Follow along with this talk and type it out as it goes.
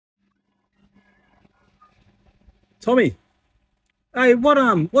Tommy, hey,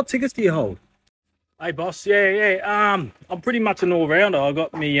 what tickets do you hold? Hey, boss. Yeah. I'm pretty much an all-rounder. I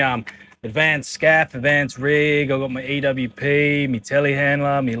got me advanced scaff, advanced rig. I got my EWP, my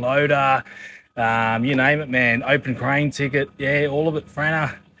telehandler, my loader. You name it, man. Open crane ticket. Yeah, all of it,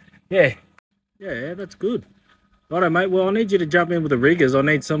 Franner. Yeah. Yeah, that's good. Righto, mate. Well, I need you to jump in with the riggers. I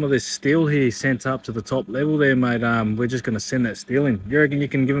need some of this steel here sent up to the top level there, mate. We're just going to send that steel in. You reckon you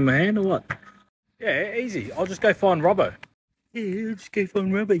can give him a hand or what? Yeah, easy. I'll just go find Robbo. Yeah, just go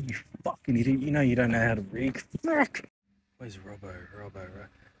find Robbo, you fucking idiot. You know you don't know how to rig. Fuck. Where's Robbo?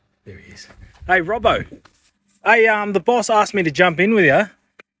 There he is. Hey, Robbo. Hey, the boss asked me to jump in with you,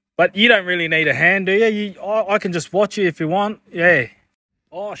 but you don't really need a hand, do you? I can just watch you if you want. Yeah.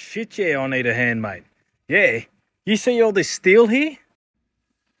 Oh, shit, yeah, I need a hand, mate. Yeah. You see all this steel here?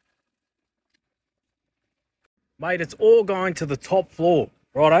 Mate, it's all going to the top floor,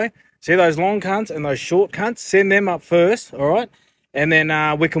 righto? See those long cunts and those short cunts? Send them up first, all right? And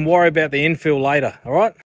then we can worry about the infill later, all right?